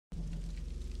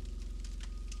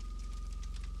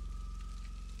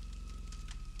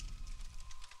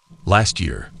Last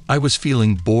year, I was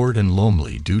feeling bored and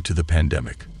lonely due to the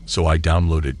pandemic, so I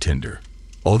downloaded Tinder.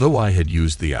 Although I had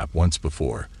used the app once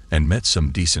before and met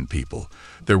some decent people,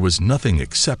 there was nothing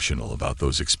exceptional about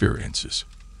those experiences.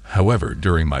 However,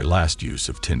 during my last use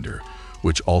of Tinder,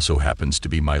 which also happens to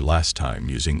be my last time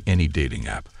using any dating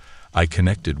app, I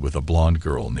connected with a blonde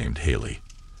girl named Haley.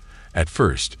 At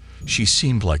first, she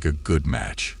seemed like a good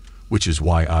match, which is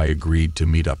why I agreed to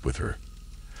meet up with her.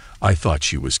 I thought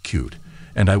she was cute,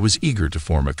 and I was eager to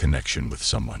form a connection with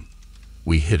someone.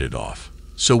 We hit it off,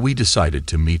 so we decided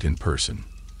to meet in person.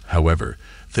 However,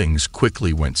 things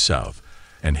quickly went south,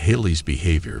 and Haley's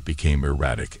behavior became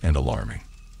erratic and alarming.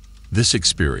 This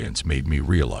experience made me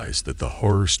realize that the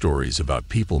horror stories about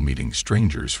people meeting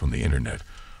strangers from the internet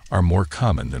are more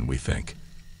common than we think.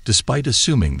 Despite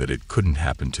assuming that it couldn't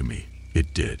happen to me,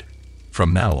 it did.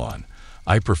 From now on,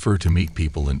 I prefer to meet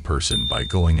people in person by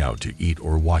going out to eat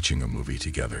or watching a movie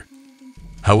together.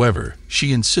 However,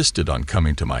 she insisted on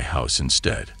coming to my house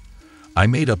instead. I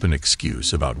made up an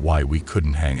excuse about why we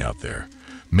couldn't hang out there,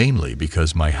 mainly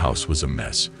because my house was a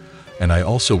mess, and I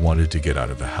also wanted to get out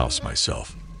of the house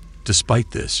myself. Despite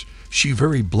this, she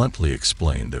very bluntly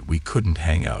explained that we couldn't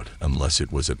hang out unless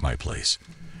it was at my place.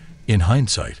 In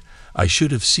hindsight, I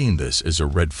should have seen this as a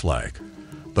red flag,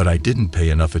 but I didn't pay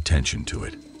enough attention to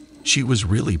it. She was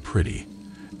really pretty,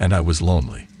 and I was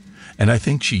lonely, and I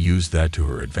think she used that to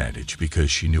her advantage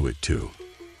because she knew it too.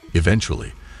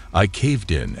 Eventually, I caved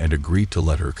in and agreed to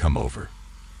let her come over.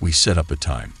 We set up a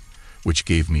time, which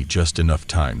gave me just enough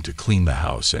time to clean the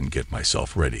house and get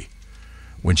myself ready.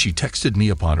 When she texted me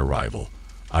upon arrival,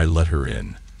 I let her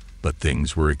in, but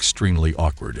things were extremely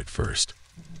awkward at first.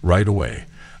 Right away,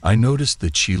 I noticed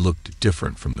that she looked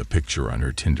different from the picture on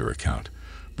her Tinder account,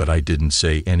 but I didn't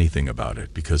say anything about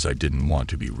it because I didn't want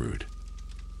to be rude.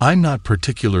 I'm not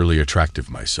particularly attractive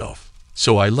myself,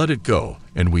 so I let it go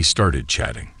and we started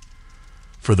chatting.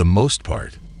 For the most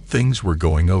part, things were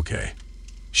going okay.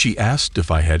 She asked if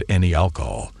I had any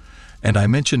alcohol, and I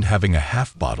mentioned having a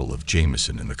half bottle of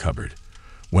Jameson in the cupboard.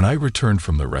 When I returned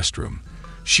from the restroom,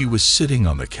 she was sitting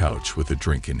on the couch with a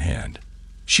drink in hand.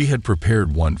 She had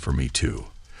prepared one for me too,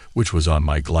 which was on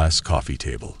my glass coffee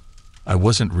table. I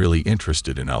wasn't really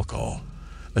interested in alcohol,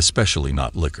 especially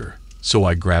not liquor, so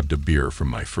I grabbed a beer from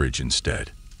my fridge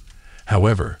instead.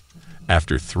 However,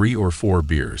 after 3 or 4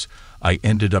 beers, I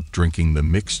ended up drinking the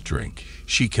mixed drink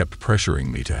she kept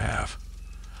pressuring me to have.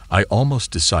 I almost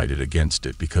decided against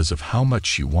it because of how much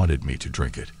she wanted me to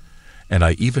drink it, and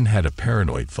I even had a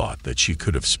paranoid thought that she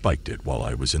could have spiked it while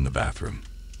I was in the bathroom.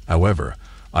 However,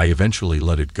 I eventually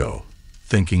let it go,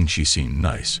 thinking she seemed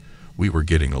nice, we were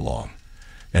getting along,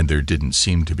 and there didn't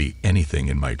seem to be anything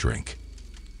in my drink.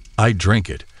 I drank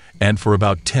it, and for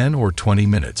about 10 or 20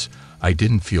 minutes, I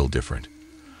didn't feel different.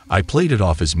 I played it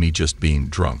off as me just being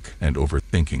drunk and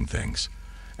overthinking things.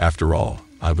 After all,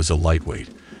 I was a lightweight,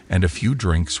 and a few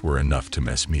drinks were enough to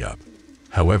mess me up.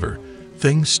 However,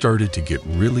 things started to get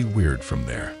really weird from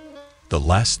there. The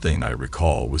last thing I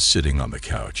recall was sitting on the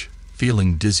couch,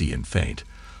 feeling dizzy and faint,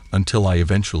 until I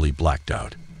eventually blacked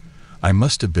out. I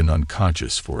must have been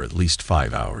unconscious for at least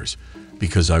 5 hours,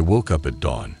 because I woke up at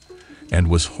dawn and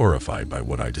was horrified by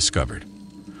what I discovered.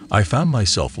 I found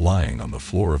myself lying on the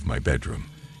floor of my bedroom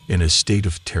in a state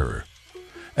of terror.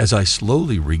 As I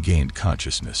slowly regained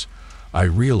consciousness, I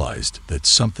realized that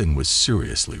something was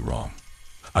seriously wrong.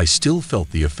 I still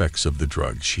felt the effects of the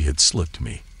drug she had slipped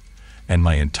me, and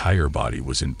my entire body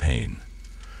was in pain,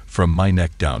 from my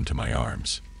neck down to my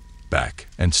arms, back,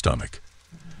 and stomach.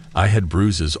 I had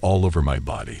bruises all over my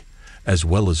body, as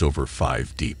well as over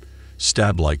 5 deep,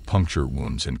 stab-like puncture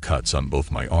wounds and cuts on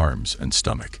both my arms and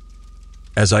stomach.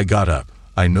 As I got up,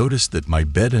 I noticed that my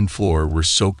bed and floor were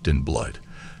soaked in blood,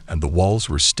 and the walls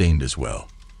were stained as well.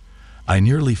 I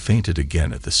nearly fainted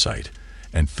again at the sight,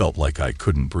 and felt like I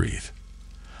couldn't breathe.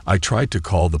 I tried to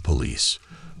call the police,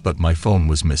 but my phone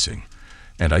was missing,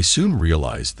 and I soon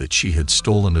realized that she had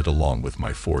stolen it along with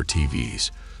my 4 TVs,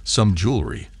 some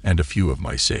jewelry, and a few of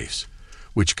my safes,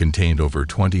 which contained over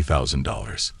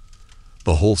 $20,000.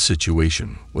 The whole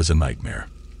situation was a nightmare.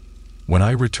 When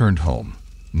I returned home,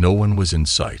 no one was in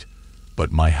sight,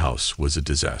 but my house was a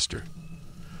disaster.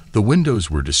 The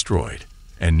windows were destroyed,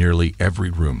 and nearly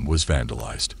every room was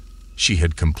vandalized. She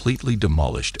had completely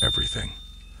demolished everything.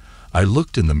 I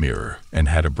looked in the mirror and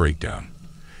had a breakdown.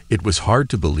 It was hard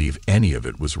to believe any of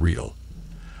it was real.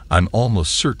 I'm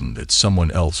almost certain that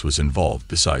someone else was involved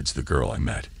besides the girl I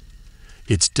met.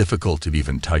 It's difficult to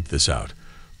even type this out,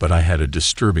 but I had a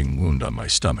disturbing wound on my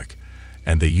stomach,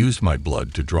 and they used my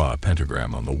blood to draw a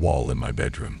pentagram on the wall in my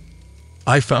bedroom.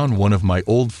 I found one of my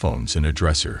old phones in a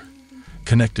dresser,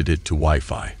 connected it to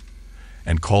Wi-Fi,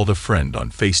 and called a friend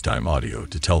on FaceTime audio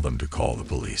to tell them to call the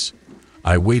police.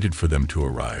 I waited for them to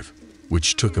arrive,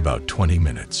 which took about 20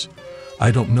 minutes.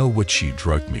 I don't know what she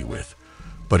drugged me with,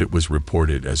 but it was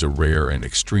reported as a rare and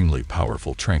extremely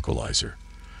powerful tranquilizer.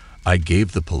 I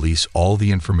gave the police all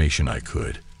the information I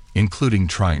could, including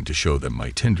trying to show them my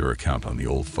Tinder account on the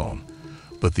old phone,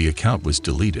 but the account was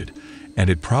deleted, and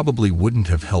it probably wouldn't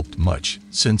have helped much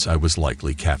since I was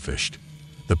likely catfished.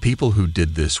 The people who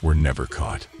did this were never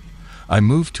caught. I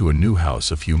moved to a new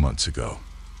house a few months ago,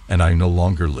 and I no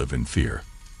longer live in fear.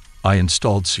 I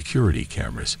installed security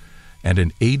cameras and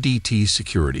an ADT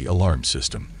security alarm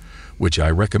system, which I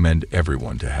recommend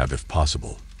everyone to have if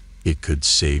possible. It could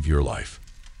save your life.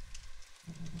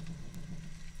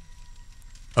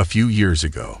 A few years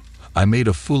ago, I made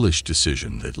a foolish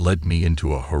decision that led me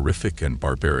into a horrific and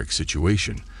barbaric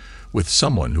situation with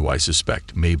someone who I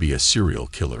suspect may be a serial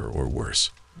killer or worse.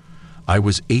 I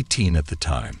was 18 at the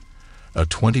time, a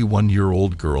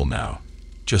 21-year-old girl now,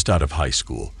 just out of high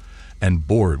school, and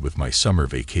bored with my summer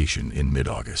vacation in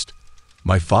mid-August.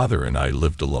 My father and I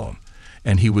lived alone,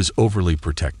 and he was overly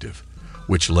protective,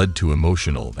 which led to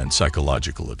emotional and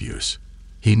psychological abuse.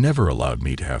 He never allowed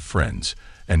me to have friends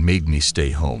and made me stay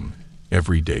home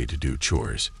every day to do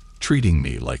chores, treating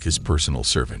me like his personal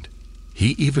servant.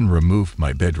 He even removed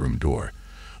my bedroom door,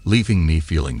 leaving me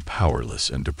feeling powerless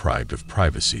and deprived of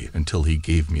privacy until he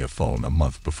gave me a phone a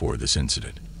month before this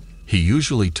incident. He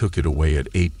usually took it away at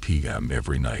 8 p.m.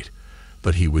 every night,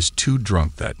 but he was too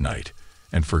drunk that night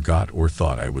and forgot or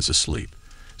thought I was asleep,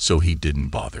 so he didn't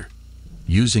bother.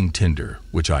 Using Tinder,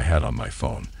 which I had on my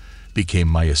phone, became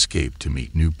my escape to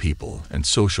meet new people and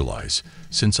socialize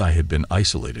since I had been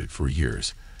isolated for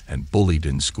years and bullied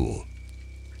in school.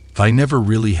 I never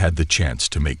really had the chance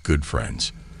to make good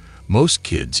friends. Most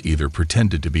kids either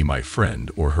pretended to be my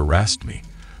friend or harassed me,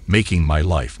 making my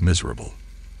life miserable.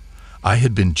 I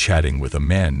had been chatting with a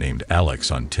man named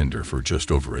Alex on Tinder for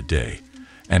just over a day,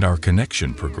 and our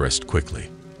connection progressed quickly.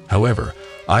 However,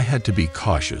 I had to be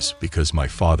cautious because my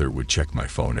father would check my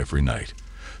phone every night,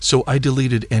 so I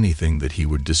deleted anything that he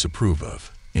would disapprove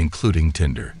of, including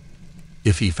Tinder.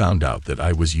 If he found out that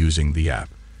I was using the app,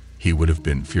 he would have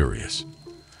been furious.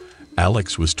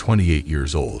 Alex was 28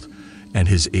 years old, and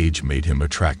his age made him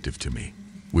attractive to me,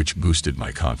 which boosted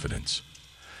my confidence.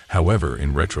 However,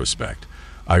 in retrospect,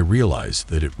 I realized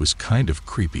that it was kind of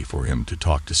creepy for him to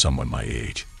talk to someone my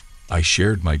age. I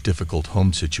shared my difficult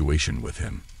home situation with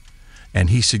him, and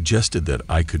he suggested that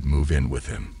I could move in with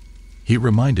him. He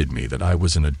reminded me that I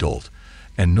was an adult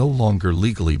and no longer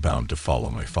legally bound to follow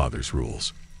my father's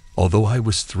rules. Although I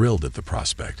was thrilled at the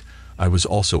prospect, I was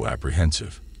also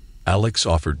apprehensive. Alex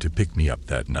offered to pick me up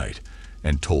that night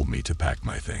and told me to pack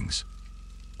my things.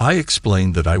 I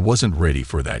explained that I wasn't ready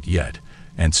for that yet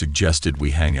and suggested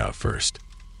we hang out first.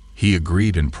 He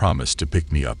agreed and promised to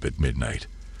pick me up at midnight.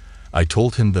 I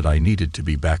told him that I needed to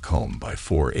be back home by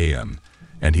 4 a.m.,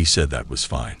 and he said that was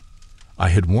fine. I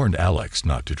had warned Alex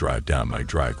not to drive down my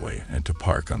driveway and to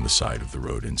park on the side of the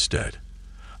road instead.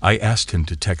 I asked him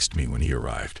to text me when he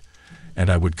arrived, and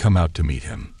I would come out to meet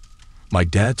him. My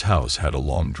dad's house had a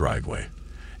long driveway,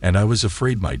 and I was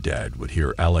afraid my dad would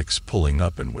hear Alex pulling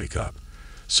up and wake up,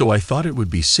 so I thought it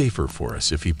would be safer for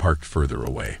us if he parked further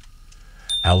away.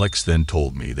 Alex then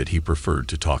told me that he preferred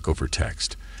to talk over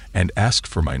text and asked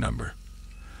for my number.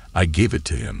 I gave it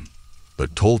to him,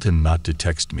 but told him not to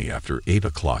text me after 8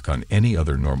 o'clock on any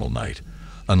other normal night,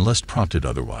 unless prompted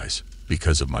otherwise,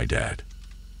 because of my dad.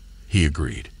 He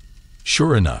agreed.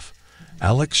 Sure enough,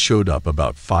 Alex showed up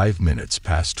about 5 minutes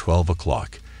past 12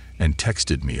 o'clock and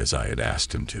texted me as I had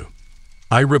asked him to.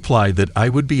 I replied that I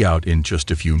would be out in just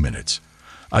a few minutes.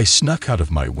 I snuck out of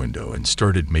my window and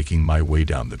started making my way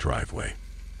down the driveway.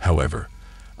 However,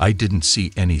 I didn't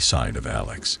see any sign of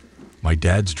Alex. My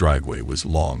dad's driveway was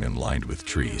long and lined with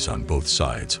trees on both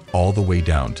sides, all the way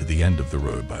down to the end of the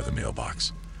road by the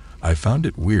mailbox. I found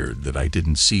it weird that I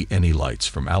didn't see any lights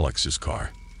from Alex's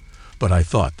car, but I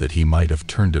thought that he might have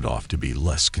turned it off to be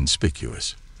less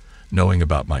conspicuous, knowing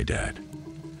about my dad.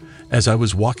 As I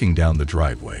was walking down the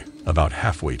driveway, about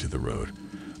halfway to the road,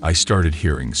 I started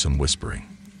hearing some whispering.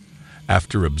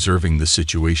 After observing the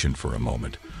situation for a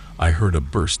moment, I heard a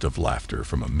burst of laughter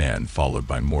from a man followed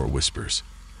by more whispers.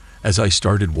 As I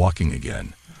started walking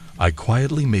again, I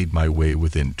quietly made my way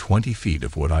within 20 feet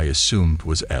of what I assumed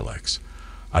was Alex.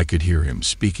 I could hear him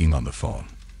speaking on the phone,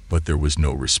 but there was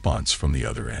no response from the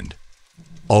other end.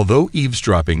 Although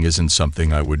eavesdropping isn't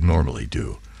something I would normally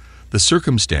do, the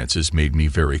circumstances made me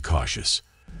very cautious.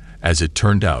 As it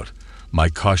turned out, my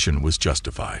caution was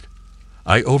justified.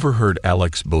 I overheard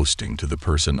Alex boasting to the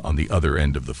person on the other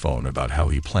end of the phone about how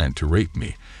he planned to rape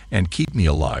me and keep me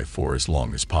alive for as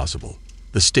long as possible.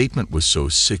 The statement was so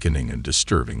sickening and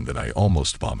disturbing that I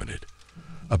almost vomited.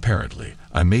 Apparently,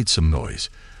 I made some noise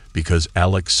because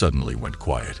Alex suddenly went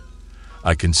quiet.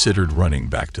 I considered running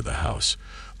back to the house,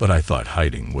 but I thought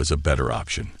hiding was a better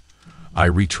option. I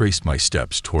retraced my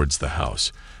steps towards the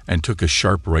house and took a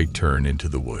sharp right turn into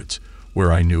the woods,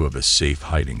 where I knew of a safe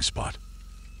hiding spot.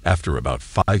 After about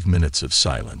 5 minutes of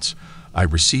silence, I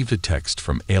received a text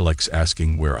from Alex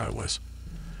asking where I was.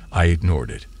 I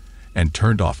ignored it and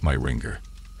turned off my ringer.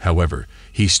 However,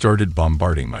 he started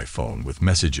bombarding my phone with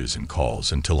messages and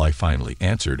calls until I finally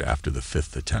answered after the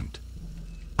 5th attempt.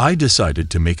 I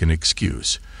decided to make an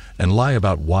excuse and lie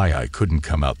about why I couldn't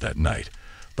come out that night,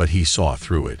 but he saw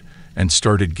through it and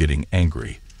started getting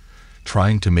angry,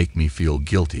 trying to make me feel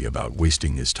guilty about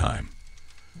wasting his time.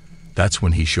 That's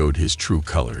when he showed his true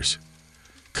colors,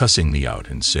 cussing me out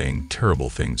and saying terrible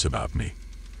things about me.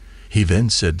 He then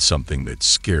said something that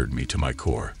scared me to my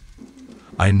core.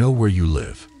 "I know where you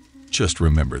live. Just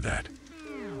remember that.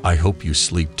 I hope you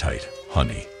sleep tight,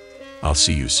 honey. I'll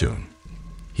see you soon."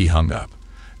 He hung up,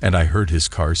 and I heard his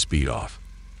car speed off.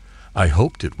 I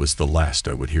hoped it was the last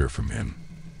I would hear from him,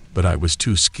 but I was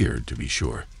too scared to be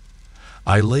sure.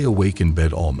 I lay awake in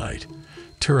bed all night,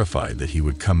 terrified that he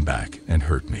would come back and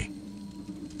hurt me.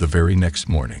 The very next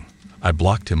morning, I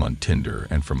blocked him on Tinder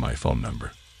and from my phone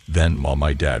number. Then, while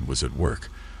my dad was at work,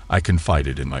 I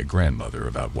confided in my grandmother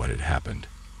about what had happened.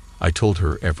 I told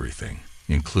her everything,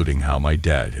 including how my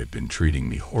dad had been treating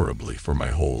me horribly for my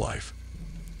whole life.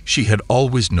 She had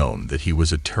always known that he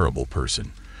was a terrible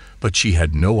person, but she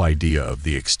had no idea of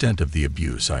the extent of the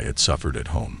abuse I had suffered at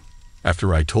home.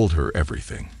 After I told her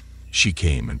everything, she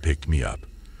came and picked me up.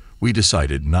 We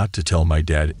decided not to tell my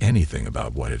dad anything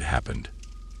about what had happened.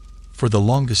 For the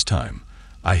longest time,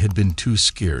 I had been too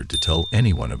scared to tell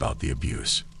anyone about the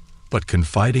abuse, but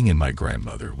confiding in my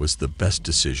grandmother was the best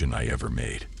decision I ever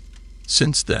made.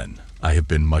 Since then, I have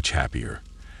been much happier,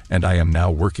 and I am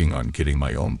now working on getting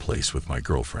my own place with my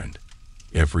girlfriend.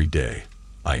 Every day,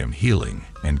 I am healing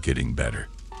and getting better.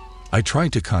 I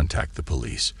tried to contact the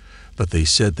police, but they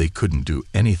said they couldn't do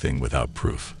anything without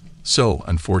proof. So,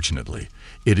 unfortunately,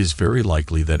 it is very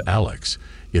likely that Alex,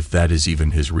 if that is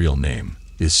even his real name,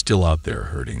 is still out there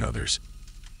hurting others.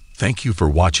 Thank you for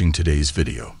watching today's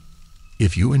video.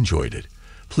 If you enjoyed it,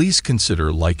 please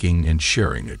consider liking and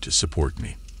sharing it to support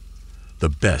me. The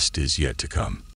best is yet to come.